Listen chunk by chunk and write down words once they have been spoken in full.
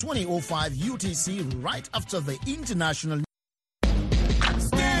2005 UTC right after the international.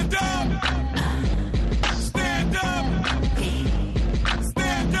 Stand up! Stand up!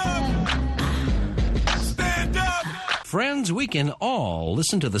 Stand up! Stand up! Friends, we can all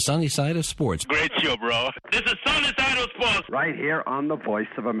listen to the sunny side of sports. Great show, bro. This is Sonny Side of Sports. Right here on the Voice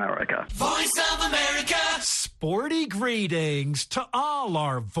of America. Voice of America! Sporty greetings to all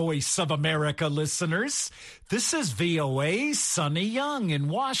our Voice of America listeners. This is VOA's Sonny Young in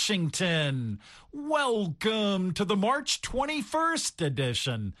Washington. Welcome to the March 21st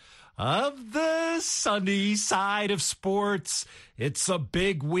edition of the Sunny Side of Sports. It's a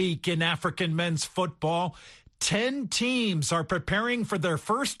big week in African men's football. 10 teams are preparing for their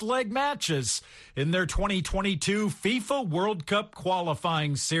first leg matches in their 2022 FIFA World Cup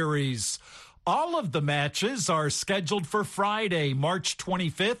qualifying series. All of the matches are scheduled for Friday, March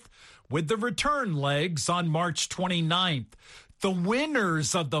 25th, with the return legs on March 29th. The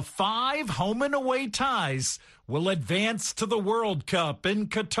winners of the 5 home and away ties will advance to the World Cup in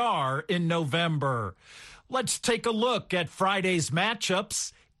Qatar in November. Let's take a look at Friday's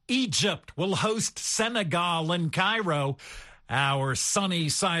matchups. Egypt will host Senegal in Cairo. Our Sunny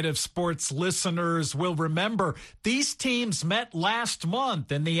Side of Sports listeners will remember these teams met last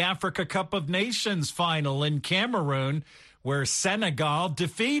month in the Africa Cup of Nations final in Cameroon, where Senegal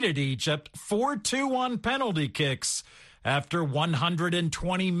defeated Egypt 4-2 on penalty kicks after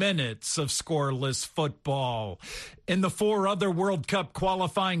 120 minutes of scoreless football. In the 4 other World Cup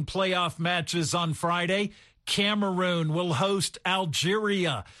qualifying playoff matches on Friday, Cameroon will host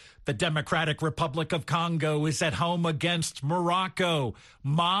Algeria. The Democratic Republic of Congo is at home against Morocco.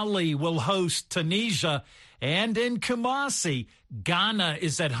 Mali will host Tunisia. And in Kumasi, Ghana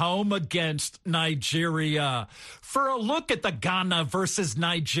is at home against Nigeria. For a look at the Ghana versus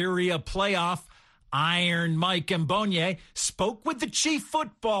Nigeria playoff, Iron Mike Mbonye spoke with the chief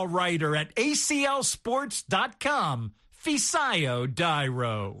football writer at ACLSports.com, Fisayo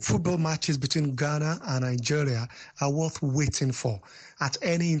Dairo. Football matches between Ghana and Nigeria are worth waiting for at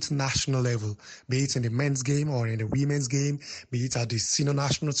any international level, be it in the men's game or in the women's game, be it at the senior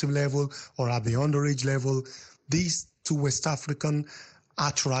national team level or at the underage level. These two West African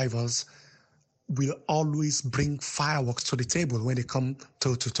arch rivals will always bring fireworks to the table when they come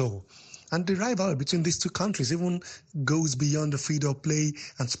toe-to-toe. And the rivalry between these two countries even goes beyond the field of play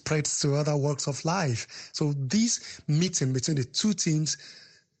and spreads to other walks of life. So this meeting between the two teams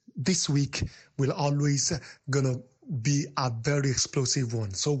this week will always gonna be a very explosive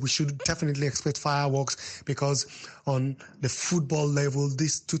one. So we should definitely expect fireworks, because on the football level,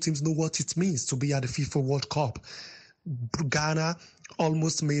 these two teams know what it means to be at the FIFA World Cup. Ghana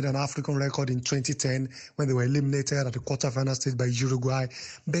almost made an African record in 2010 when they were eliminated at the quarterfinal stage by Uruguay,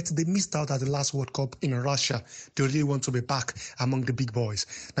 but they missed out at the last World Cup in Russia. They really want to be back among the big boys.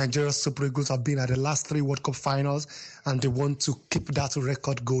 Nigeria's Super Eagles have been at the last 3 World Cup finals, and they want to keep that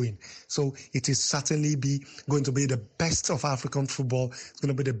record going. So it is certainly going to be the best of African football. It's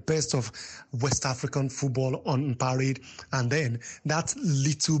going to be the best of West African football on parade. And then that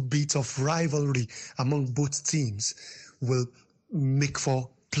little bit of rivalry among both teams will make for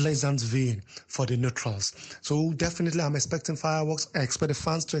pleasant viewing for the neutrals. So definitely I'm expecting fireworks. I expect the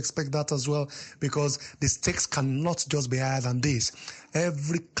fans to expect that as well, because the stakes cannot just be higher than this.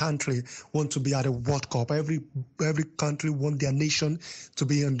 Every country wants to be at a World Cup. Every country wants their nation to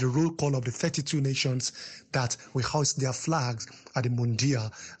be on the roll call of the 32 nations that will hoist their flags at the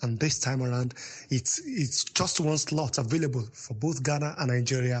Mundial. And this time around, it's just one slot available for both Ghana and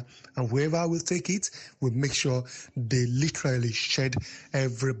Nigeria. And whoever will take it will make sure they literally shed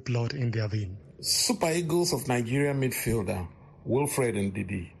every blood in their vein. Super Eagles of Nigeria midfielder Wilfred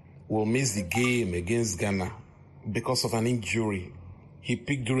Ndidi will miss the game against Ghana because of an injury he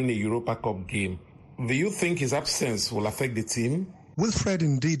picked during a Europa Cup game. Do you think his absence will affect the team? Wilfred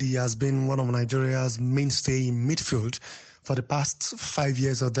Ndidi has been one of Nigeria's mainstay in midfield for the past 5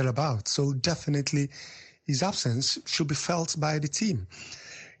 years or thereabouts. So definitely his absence should be felt by the team.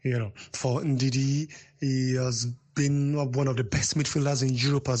 You know, for Ndidi, he has been one of the best midfielders in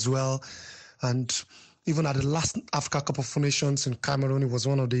Europe as well. And even at the last Africa Cup of Nations in Cameroon, he was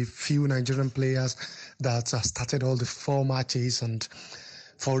one of the few Nigerian players that started all the 4 matches. And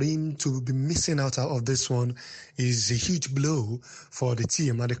for him to be missing out of this one is a huge blow for the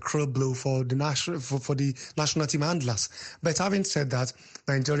team and a cruel blow for the national team handlers. But having said that,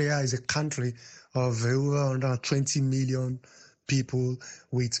 Nigeria is a country of over 20 million people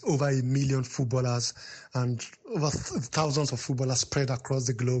with over 1 million footballers and over thousands of footballers spread across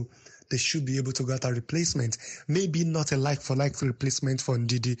the globe. they should be able to get a replacement. Maybe not a like-for-like replacement for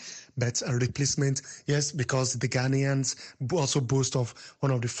Ndidi, but a replacement, yes, because the Ghanaians also boast of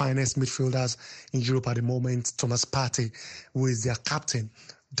one of the finest midfielders in Europe at the moment, Thomas Partey, who is their captain.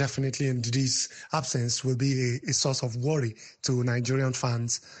 Definitely Ndidi's absence will be a source of worry to Nigerian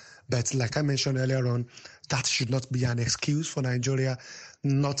fans. But like I mentioned earlier on, that should not be an excuse for Nigeria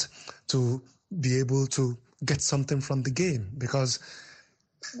not to be able to get something from the game, because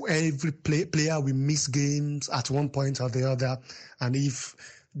every player will miss games at one point or the other. And if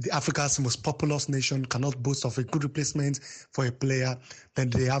Africa's most populous nation cannot boast of a good replacement for a player, then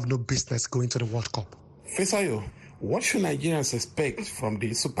they have no business going to the World Cup. Fesayo, what should Nigerians expect from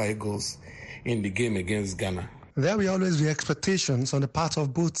the Super Eagles in the game against Ghana? There will always be expectations on the part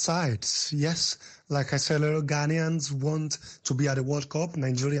of both sides. Yes, like I said earlier, Ghanaians want to be at the World Cup,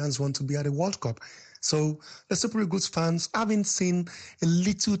 Nigerians want to be at the World Cup. So the Super Eagles fans, having seen a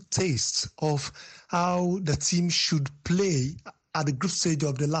little taste of how the team should play at the group stage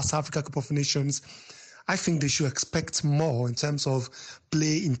of the last Africa Cup of Nations, I think they should expect more in terms of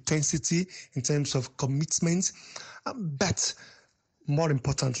play intensity, in terms of commitment, but more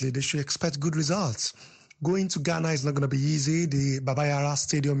importantly, they should expect good results. Going to Ghana is not going to be easy. The Baba Yara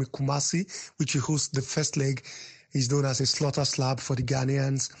Stadium in Kumasi, which will host the first leg, is known as a slaughter slab for the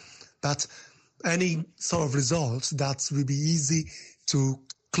Ghanaians. But any sort of results that will be easy to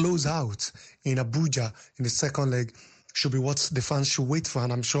close out in Abuja in the second leg should be what the fans should wait for.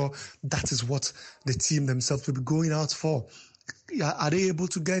 And I'm sure that is what the team themselves will be going out for. Are they able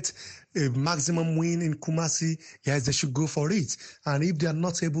to get a maximum win in Kumasi? Yes, they should go for it. And if they are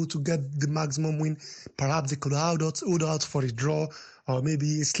not able to get the maximum win, perhaps they could hold out for a draw or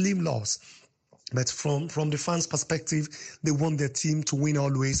maybe a slim loss. But from the fans' perspective, they want their team to win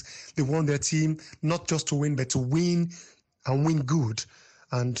always. They want their team not just to win, but to win and win good.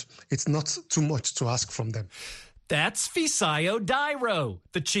 And it's not too much to ask from them. That's Fisayo Dairo,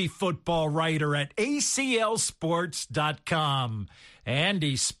 the chief football writer at ACLSports.com. And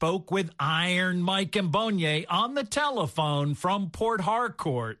he spoke with Iron Mike Mbonye on the telephone from Port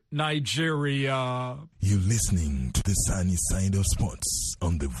Harcourt, Nigeria. You're listening to the sunny side of sports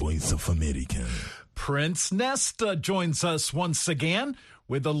on the Voice of America. Prince Nesta joins us once again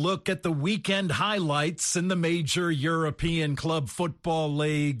with a look at the weekend highlights in the major European club football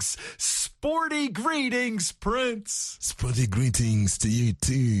leagues. Sporty greetings, Prince. Sporty greetings to you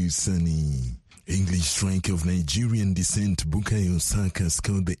too, Sonny. English striker of Nigerian descent Bukayo Saka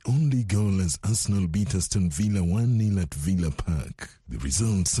scored the only goal as Arsenal beat Aston Villa 1-0 at Villa Park. The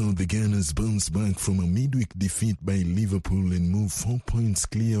result saw the Gunners bounce back from a midweek defeat by Liverpool and move 4 points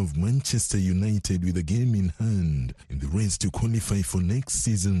clear of Manchester United with a game in hand in the race to qualify for next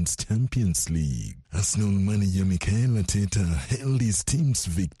season's Champions League. Arsenal manager Mikel Arteta hailed his team's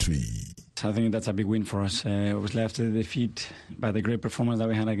victory. I think that's a big win for us. Obviously, after the defeat, by the great performance that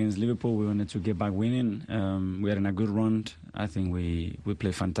we had against Liverpool, we wanted to get back winning. We are in a good run. I think we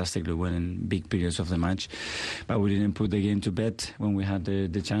played fantastically well in big periods of the match, but we didn't put the game to bed when we had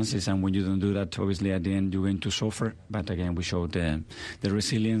the chances. And when you don't do that, obviously at the end you're going to suffer. But again, we showed the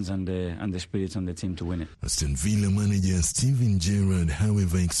resilience and the spirits on the team to win it. Aston Villa manager Steven Gerrard,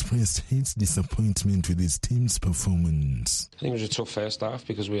 however, expressed his disappointment with his team's performance. I think it was a tough first half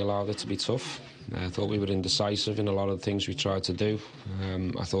because we allowed it to be tough. I thought we were indecisive in a lot of the things we tried to do.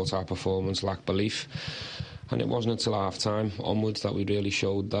 I thought our performance lacked belief. And it wasn't until half-time onwards that we really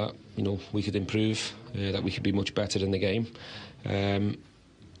showed that, we could improve, that we could be much better in the game.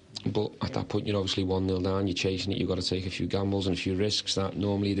 But at that point, you're obviously 1-0 down, you're chasing it, you've got to take a few gambles and a few risks that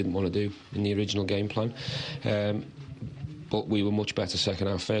normally you didn't want to do in the original game plan. But we were much better second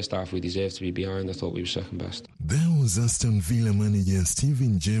half. First half, we deserved to be behind. I thought we were second best. There was Aston Villa manager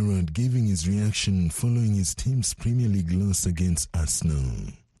Steven Gerrard giving his reaction following his team's Premier League loss against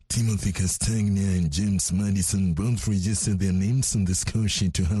Arsenal. Timothy Castagna and James Maddison both registered their names on the score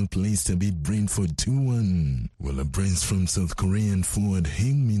sheet to help Leicester beat Brentford 2-1, while a brace from South Korean forward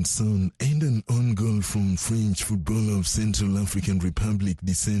Heung-min Son and an own goal from French footballer of Central African Republic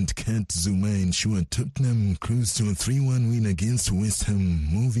descent Kat Zuma ensured Tottenham close to a 3-1 win against West Ham,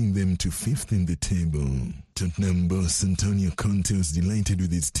 moving them to 5th in the table. Tottenham boss Antonio Conte was delighted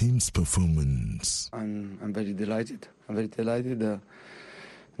with his team's performance. I'm very delighted.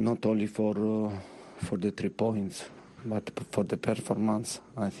 Not only for the 3 points, but for the performance.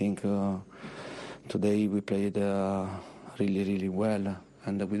 I think today we played really, really well,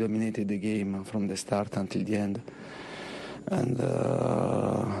 and we dominated the game from the start until the end. And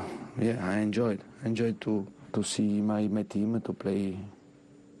I enjoyed to see my team to play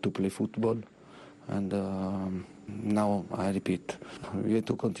football, And now I repeat, we have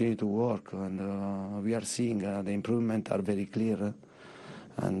to continue to work, and we are seeing the improvement are very clear.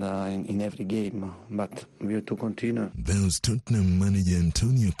 And in every game, but we have to continue. That was Tottenham manager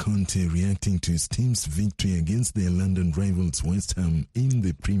Antonio Conte reacting to his team's victory against their London rivals West Ham in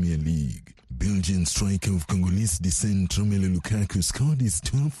the Premier League. Belgian striker of Congolese descent Romelu Lukaku scored his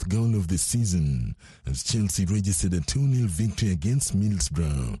 12th goal of the season as Chelsea registered a 2-0 victory against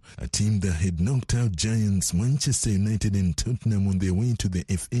Middlesbrough, a team that had knocked out giants Manchester United and Tottenham on their way to the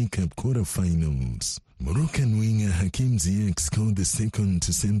FA Cup quarter-finals. Moroccan winger Hakim Ziyech scored the second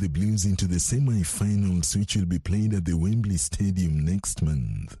to send the Blues into the semi-finals, which will be played at the Wembley Stadium next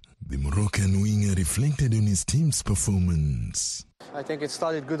month. The Moroccan winger reflected on his team's performance. I think it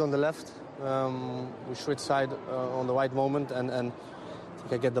started good on the left. We switched side on the right moment, and I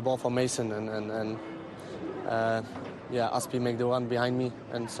think I get the ball from Mason, and Aspi make the run behind me,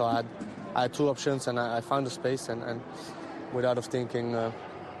 and so I had two options, and I found the space, and without thinking,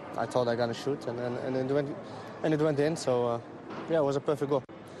 I thought I gonna shoot, and it went in. So it was a perfect goal.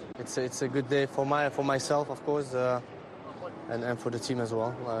 It's a good day for myself, of course, and for the team as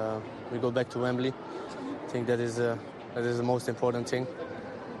well. We go back to Wembley. I think that is the most important thing.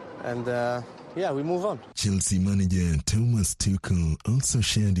 And we move on. Chelsea manager Thomas Tuchel also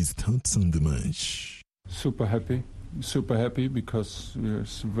shared his thoughts on the match. Super happy because we're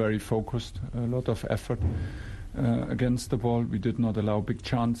very focused, a lot of effort against the ball. We did not allow big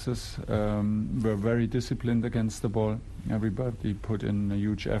chances. We're very disciplined against the ball. Everybody put in a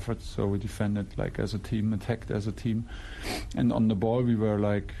huge effort, so we defended like as a team, attacked as a team. And on the ball we were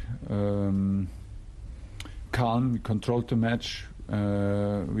like calm, we controlled the match.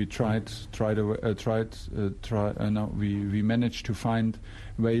 We we managed to find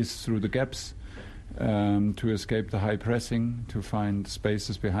ways through the gaps to escape the high pressing, to find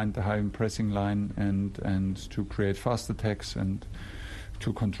spaces behind the high pressing line, and to create fast attacks and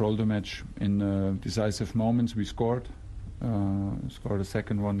to control the match. In decisive moments we scored a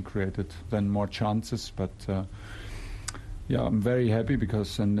second one, created then more chances, but I'm very happy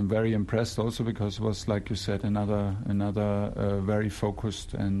and I'm very impressed also because it was, like you said, another very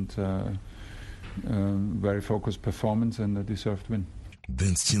focused and very focused performance and a deserved win.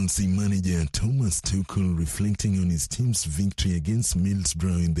 That's Chelsea manager Thomas Tuchel reflecting on his team's victory against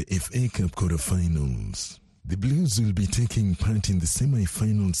Middlesbrough in the FA Cup quarter-finals. The Blues will be taking part in the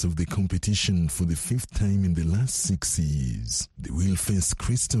semi-finals of the competition for the 5th time in the last 6 years. They will face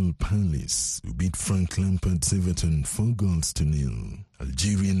Crystal Palace, who beat Frank Lampard's Everton 4-0.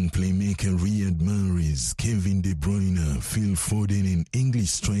 Algerian playmaker Riyad Mahrez, Kevin De Bruyne, Phil Foden and English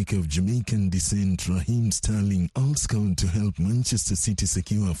striker of Jamaican descent Raheem Sterling all scored to help Manchester City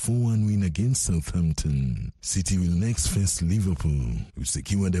secure a 4-1 win against Southampton. City will next face Liverpool, who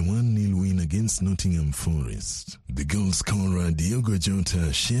secured a 1-0 win against Nottingham Forest. The goal scorer Diogo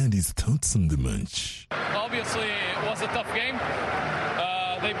Jota shared his thoughts on the match. Obviously, it was a tough game.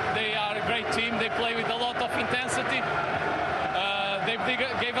 They are a great team. They play with a lot of intensity. They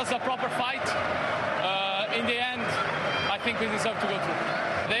gave us a proper fight. In the end, I think we deserve to go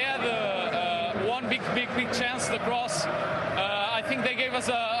through. They had one big chance, the cross. I think they gave us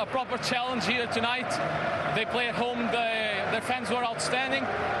a proper challenge here tonight. They play at home. Their fans were outstanding.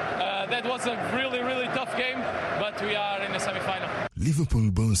 That was a really tough game, but we are in the semi-final. Liverpool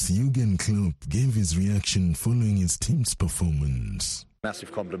boss Jurgen Klopp gave his reaction following his team's performance.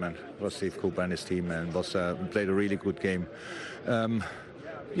 Massive compliment for Steve Cooper and his team, and played a really good game.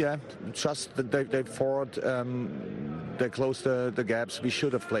 Just they fought. They closed the gaps. We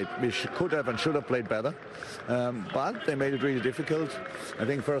could have and should have played better, but they made it really difficult. I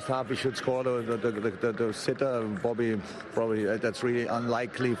think first half we should score the sitter Bobby. Probably that's really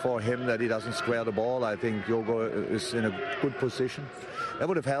unlikely for him that he doesn't square the ball. I think Yogo is in a good position. That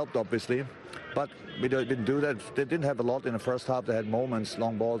would have helped, obviously. But we didn't do that. They didn't have a lot in the first half. They had moments,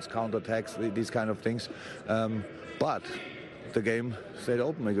 long balls, counter-attacks, these kind of things. But the game stayed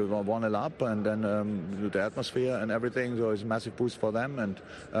open. We got 1-0 up, and then the atmosphere and everything, so it's a massive boost for them. And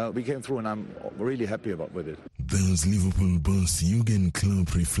we came through, and I'm really happy with it. There's Liverpool boss Jurgen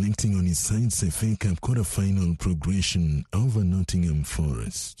Klopp reflecting on his side's FA Cup quarter-final progression over Nottingham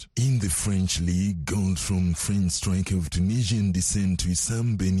Forest. In the French league, goals from French striker of Tunisian descent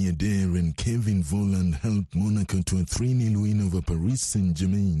Wissam Ben Yedder and Kevin Volland helped Monaco to a 3-0 win over Paris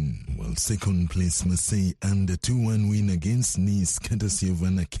Saint-Germain, while second-place Marseille earned a 2-1 win against Nice courtesy of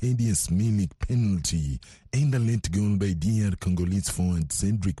an Arcadius Milik penalty and a late goal by DR Congolese forward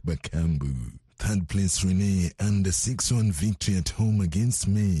Cedric Bakambu. third-place Rennes and a 6-1 victory at home against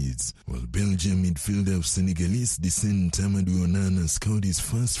Metz, while Belgium midfielder of Senegalese descent Amadou Onana scored his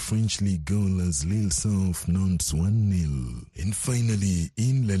first French League goal as Lille saw off Nantes 1-0. And finally,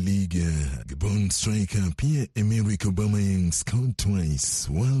 in La Liga, Gabon striker Pierre-Emerick Aubameyang scored twice,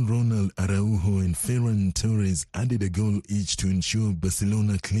 while Ronald Araujo and Ferran Torres added a goal each to ensure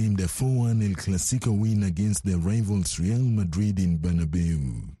Barcelona claimed a 4-1 El Clasico win against their rivals Real Madrid in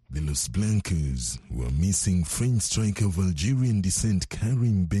Bernabeu. The Los Blancos, who are missing French striker of Algerian descent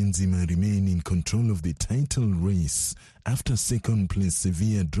Karim Benzema, remain in control of the title race after second-place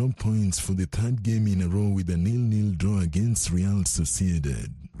Sevilla dropped points for the third game in a row with a 0-0 draw against Real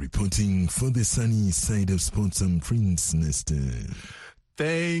Sociedad. Reporting for the sunny side of sports, I'm Prince Nestor.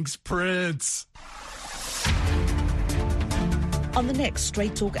 Thanks, Prince. On the next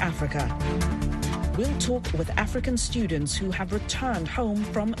Straight Talk Africa, we'll talk with African students who have returned home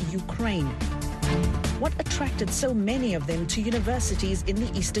from Ukraine. What attracted so many of them to universities in the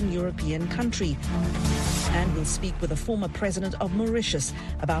Eastern European country? And we'll speak with a former president of Mauritius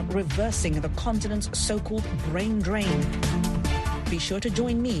about reversing the continent's so-called brain drain. Be sure to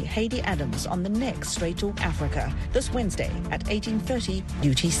join me, Heidi Adams, on the next Straight Talk Africa this Wednesday at 18:30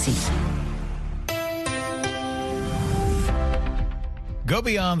 UTC. Go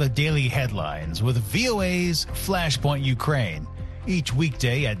beyond the daily headlines with VOA's Flashpoint Ukraine. Each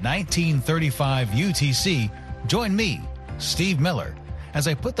weekday at 1935 UTC, join me, Steve Miller, as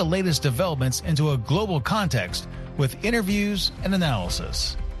I put the latest developments into a global context with interviews and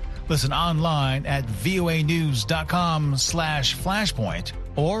analysis. Listen online at voanews.com/flashpoint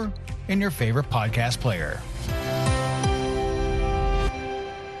or in your favorite podcast player.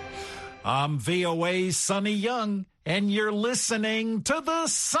 I'm VOA's Sonny Young, and you're listening to the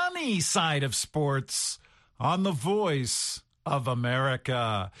sunny side of sports on the Voice of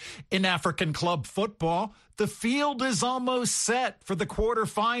America. In African club football, the field is almost set for the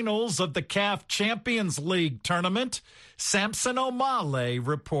quarterfinals of the CAF Champions League tournament. Samson Omale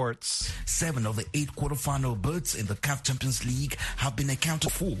reports. 7 of the 8 quarterfinal berths in the CAF Champions League have been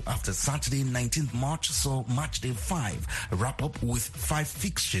accounted for after Saturday, 19th March, saw match day 5 wrap up with 5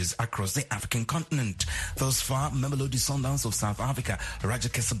 fixtures across the African continent. Thus far, Mamelodi Sundowns of South Africa, Raja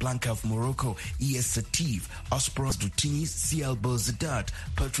Casablanca of Morocco, ES Setif, Ospreys du Tunis, CL Belouizdad,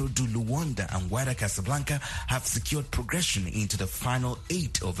 Petro du Luanda, and Wydad Casablanca have secured progression into the final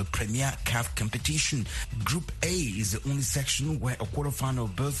 8 of the Premier CAF competition. Group A is the only section where a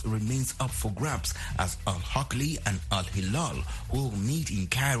quarterfinal berth remains up for grabs, as Al-Ahly and Al-Hilal, who will meet in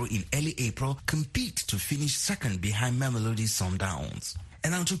Cairo in early April, compete to finish second behind Mamelodi Sundowns.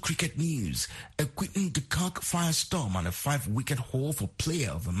 And on to cricket news. A Quinton de Kock firestorm and a 5-wicket haul for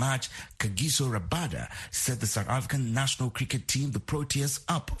player of the match, Kagiso Rabada, set the South African national cricket team, the Proteas,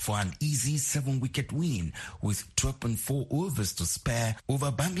 up for an easy 7-wicket win with 12.4 overs to spare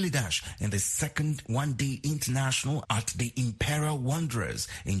over Bangladesh in the second one-day international at the Imperial Wanderers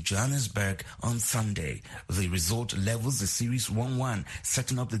in Johannesburg on Sunday. The result levels the series 1-1,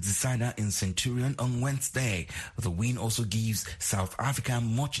 setting up the decider in Centurion on Wednesday. The win also gives South Africa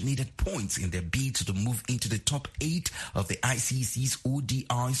much needed points in their bid to move into the top 8 of the ICC's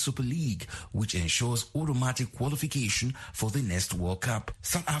ODI Super League, which ensures automatic qualification for the next World Cup.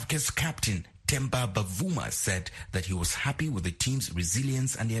 South Africa's captain Temba Bavuma said that he was happy with the team's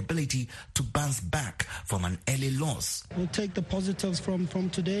resilience and the ability to bounce back from an early loss. We'll take the positives from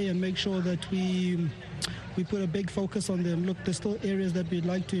today and make sure that we put a big focus on them. Look, there's still areas that we'd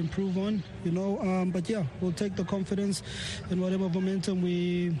like to improve on, but yeah, we'll take the confidence and whatever momentum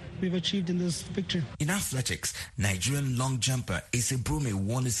we've achieved in this victory. In athletics, Nigerian long jumper Ese Brume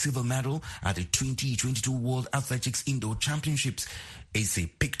won a silver medal at the 2022 World Athletics Indoor Championships. Ese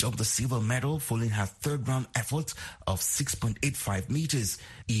picked up the silver medal following her third-round effort of 6.85 meters.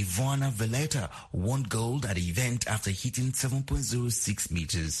 Ivana Veleta won gold at the event after hitting 7.06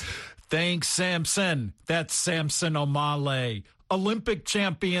 meters. Thanks, Samson. That's Samson Omale. Olympic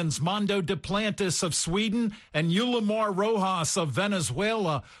champions Mondo Duplantis of Sweden and Yulimar Rojas of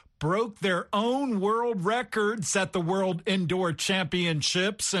Venezuela broke their own world records at the World Indoor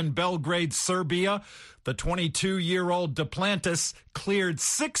Championships in Belgrade, Serbia. The 22-year-old Duplantis cleared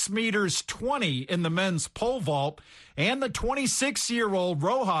 6 meters 20 in the men's pole vault, and the 26-year-old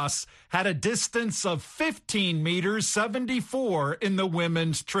Rojas had a distance of 15 meters 74 in the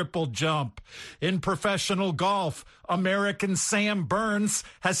women's triple jump. In professional golf, American Sam Burns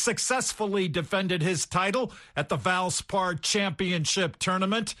has successfully defended his title at the Valspar Championship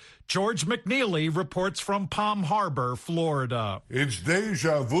Tournament. George McNeely reports from Palm Harbor, Florida. It's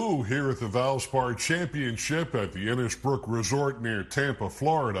deja vu here at the Valspar Championship at the Innisbrook Resort near Tampa,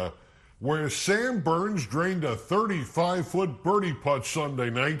 Florida. where Sam Burns drained a 35-foot birdie putt Sunday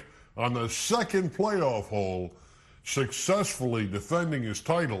night on the second playoff hole, successfully defending his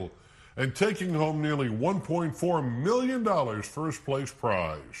title and taking home nearly $1.4 million first place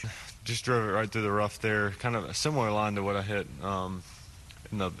prize. Just drove it right through the rough there, kind of a similar line to what I hit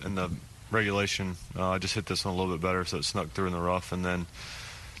in the regulation. I just hit this one a little bit better, so it snuck through in the rough, and then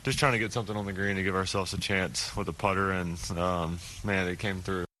just trying to get something on the green to give ourselves a chance with a putter, and man, it came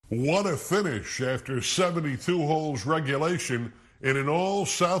through. What a finish after 72 holes regulation in an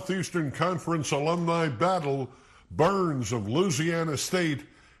all-Southeastern Conference alumni battle. Burns of Louisiana State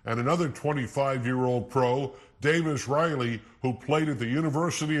and another 25-year-old pro, Davis Riley, who played at the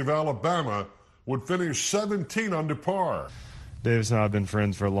University of Alabama, would finish 17 under par. Davis and I have been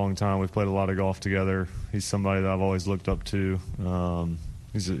friends for a long time. We've played a lot of golf together. He's somebody that I've always looked up to.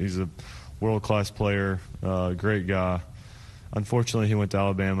 He's a world-class player, great guy. Unfortunately, he went to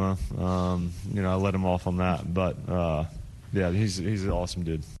Alabama. I let him off on that. But, yeah, he's an awesome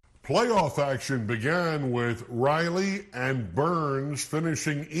dude. Playoff action began with Riley and Burns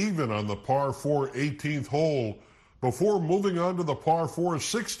finishing even on the par 4 18th hole before moving on to the par 4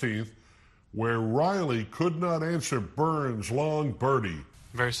 16th, where Riley could not answer Burns' long birdie.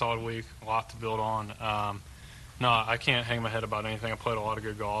 Very solid week, a lot to build on. No, I can't hang my head about anything. I played a lot of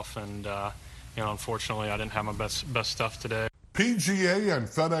good golf, and unfortunately, I didn't have my best stuff today. PGA and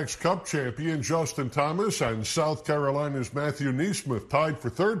FedEx Cup champion Justin Thomas and South Carolina's Matthew Neesmith tied for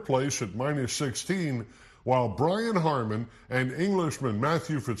third place at -16, while Brian Harmon and Englishman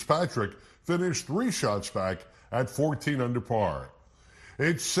Matthew Fitzpatrick finished 3 shots back at 14 under par.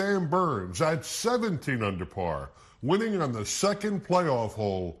 It's Sam Burns at 17 under par, winning on the second playoff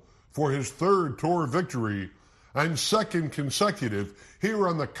hole for his third tour victory and second consecutive here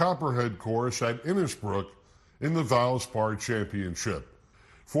on the Copperhead course at Innisbrook in the Valspar Championship.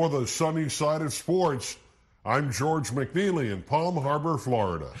 For the sunny side of sports, I'm George McNeely in Palm Harbor,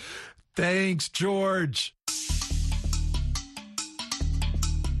 Florida. Thanks, George.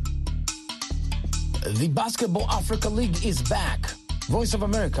 The Basketball Africa League is back. Voice of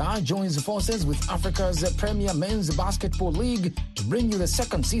America joins forces with Africa's premier men's basketball league to bring you the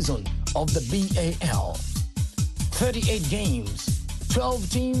second season of the BAL. 38 games. 12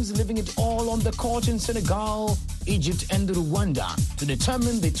 teams living it all on the court in Senegal, Egypt, and Rwanda to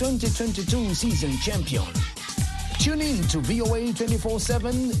determine the 2022 season champion. Tune in to VOA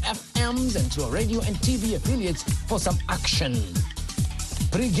 24/7 FMs and to our radio and TV affiliates for some action.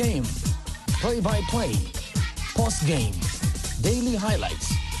 Pre-game, play-by-play, post-game, daily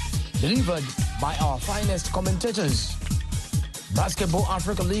highlights, delivered by our finest commentators. Basketball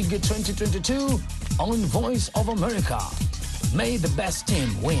Africa League 2022 on Voice of America. May the best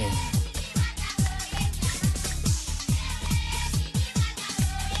team win.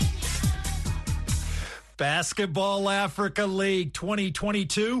 Basketball Africa League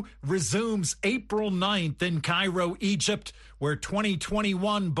 2022 resumes April 9th in Cairo, Egypt, where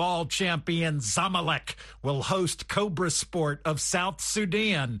 2021 ball champion Zamalek will host Cobra Sport of South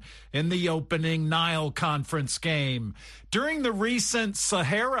Sudan in the opening Nile Conference game. During the recent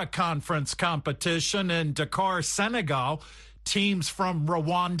Sahara Conference competition in Dakar, Senegal, teams from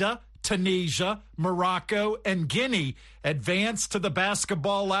Rwanda, Tunisia, Morocco, and Guinea advanced to the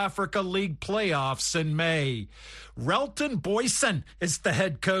Basketball Africa League playoffs in May. Relton Boyson is the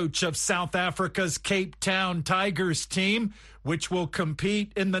head coach of South Africa's Cape Town Tigers team, which will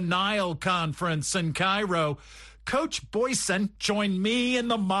compete in the Nile Conference in Cairo. Coach Boyson joined me and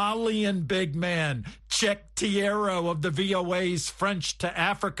the Malian big man, Cheikh Tiero of the VOA's French to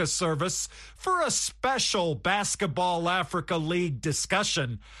Africa service, for a special Basketball Africa League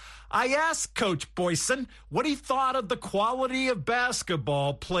discussion. I asked Coach Boyson what he thought of the quality of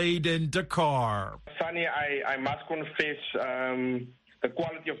basketball played in Dakar. Sonny, I must confess, the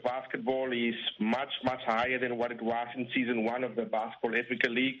quality of basketball is much, much higher than what it was in Season 1 of the Basketball Africa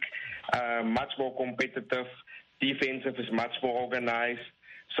League. Much more competitive. Defensive is much more organized.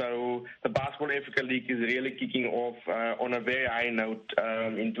 So the Basketball Africa League is really kicking off on a very high note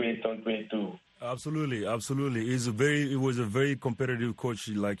in 2022. Absolutely. It was a very competitive coach,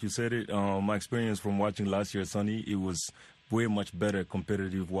 like you said it. My experience from watching last year, Sonny, it was way much better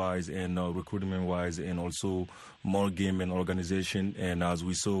competitive-wise and recruitment-wise, and also more game and organization. And as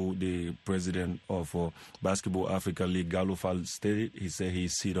we saw, the president of Basketball Africa League, Galofal, stated, he said he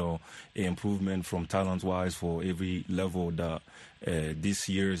see an improvement from talent-wise for every level that this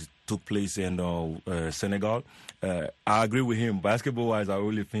year took place in Senegal. I agree with him. Basketball-wise, I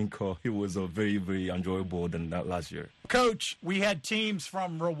really think it was a very, very enjoyable than that last year. Coach, we had teams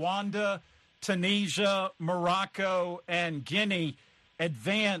from Rwanda, Tunisia, Morocco, and Guinea.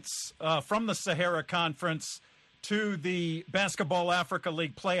 advance from the Sahara Conference to the Basketball Africa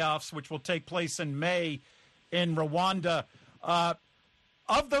League playoffs, which will take place in May in Rwanda.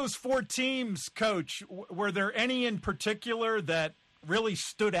 Of those 4 teams, Coach, were there any in particular that really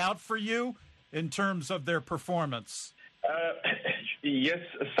stood out for you in terms of their performance? Yes,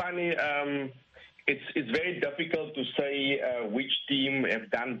 Sonny. It's very difficult to say which team have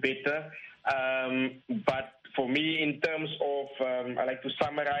done better. But for me, in terms of, I like to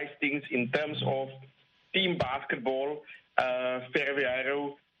summarize things in terms of team basketball.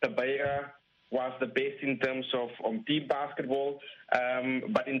 Ferroviário, Tabeira was the best in terms of team basketball.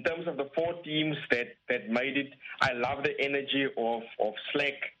 But in terms of the 4 teams that made it, I love the energy of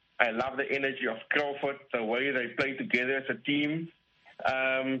Slack. I love the energy of Crawford, the way they play together as a team.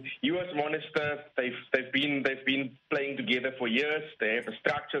 US Monster, they've been playing together for years. They have a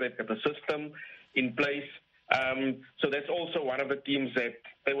structure, they have a system in place. So that's also one of the teams that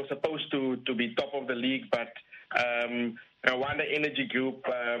they were supposed to be top of the league, but Rwanda Energy Group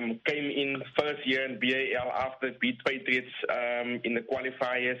came in first year in BAL after it beat Patriots in the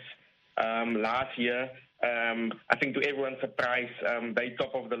qualifiers last year. I think to everyone's surprise, they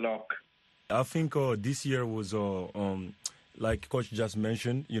top of the log. I think this year was, like Coach just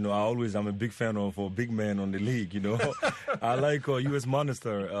mentioned, I'm a big fan of a big man on the league, I like US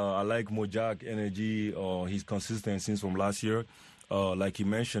Monster. I like Mojak Energy. He's consistent since from last year. Like you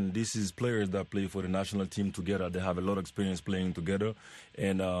mentioned, this is players that play for the national team together. They have a lot of experience playing together,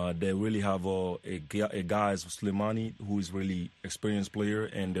 and they really have a guy as Slimani, who is really experienced player,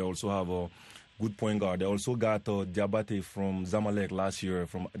 and they also have a good point guard. They also got Diabate from Zamalek last year,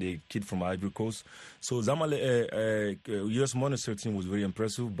 from the kid from Ivory Coast. So Zamalek, US Monster team was very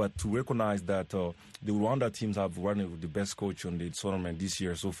impressive, but to recognize that the Rwanda teams have run the best coach on the tournament this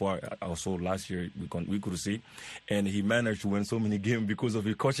year so far. Also last year we could see, and he managed to win so many games because of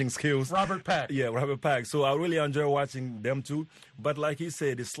his coaching skills. Robert Pack. Yeah, Robert Pack. So I really enjoy watching them too. But like he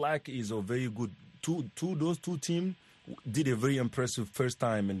said, the Slack is a very good. Those two teams did a very impressive first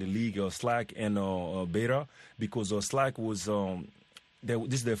time in the league, Slack and Beta, because Slack was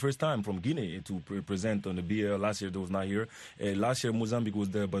this is their first time from Guinea to present on the BL. Last year they was not here. Last year Mozambique was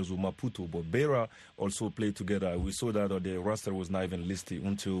there, but it was Maputo. But Beta also played together. We saw that the roster was not even listed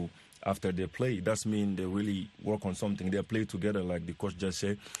until after they play. That means they really work on something. They play together, like the coach just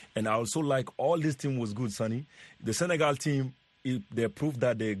said. And I also like all this team was good, Sonny. The Senegal team, they proved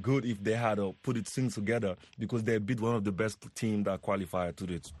that they're good if they had to put things together, because they beat one of the best teams that qualified to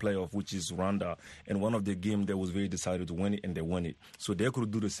the playoff, which is Rwanda. And one of the games they was very decided to win it, and they won it. So they could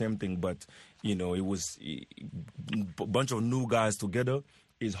do the same thing, but, it was a bunch of new guys together.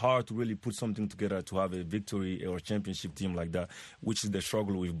 It's hard to really put something together to have a victory or a championship team like that, which is the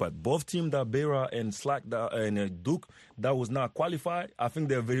struggle with. But both teams, that Bera and Slack and Duke, that was not qualified, I think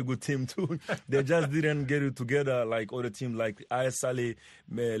they're a very good team too. They just didn't get it together like other teams, like IS Saleh.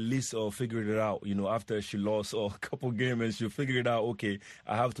 Lisa figured it out, after she lost a couple games, and she figured it out, okay,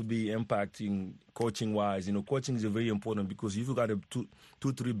 I have to be impacting coaching-wise. Coaching is very important, because if you got a two,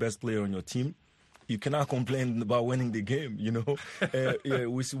 three best player on your team, you cannot complain about winning the game,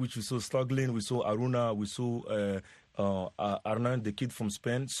 which we saw struggling. We saw Aruna, we saw Arnan, the kid from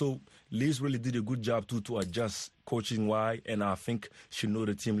Spain. So Liz really did a good job to adjust coaching-wise, and I think she know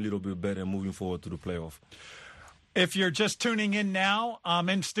the team a little bit better moving forward to the playoff. If you're just tuning in now, I'm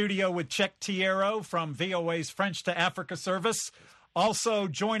in studio with Czech Tiero from VOA's French to Africa service. Also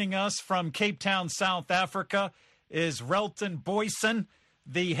joining us from Cape Town, South Africa, is Relton Boyson,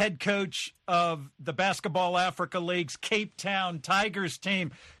 the head coach of the Basketball Africa League's Cape Town Tigers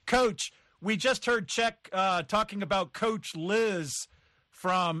team. Coach, we just heard Czech talking about Coach Liz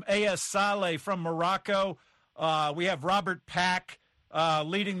from AS Saleh from Morocco. We have Robert Pack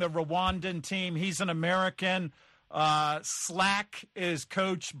leading the Rwandan team. He's an American. Slack is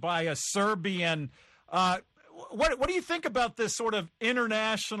coached by a Serbian. What do you think about this sort of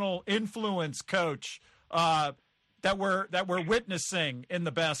international influence, Coach, that we're witnessing in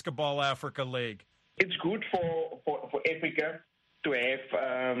the Basketball Africa League? It's good for Africa to have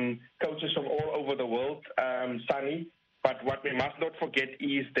coaches from all over the world, Sonny. But what we must not forget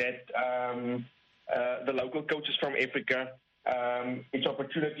is that the local coaches from Africa, it's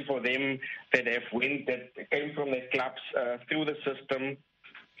opportunity for them that came from their clubs through the system,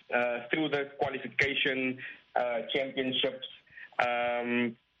 through the qualification championships.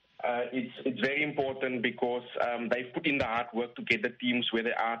 It's very important, because they've put in the hard work to get the teams where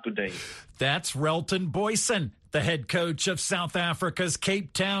they are today. That's Relton Boyson, the head coach of South Africa's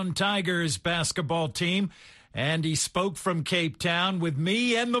Cape Town Tigers basketball team. And he spoke from Cape Town with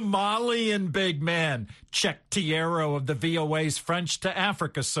me and the Malian big man, Czech Tiero of the VOA's French to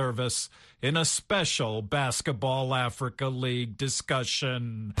Africa service, in a special Basketball Africa League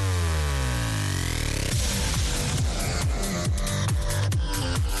discussion.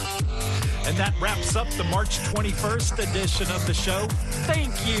 And that wraps up the March 21st edition of the show.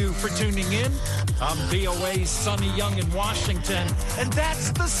 Thank you for tuning in. I'm VOA's Sonny Young in Washington, and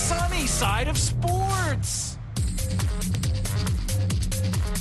that's the sunny side of sports.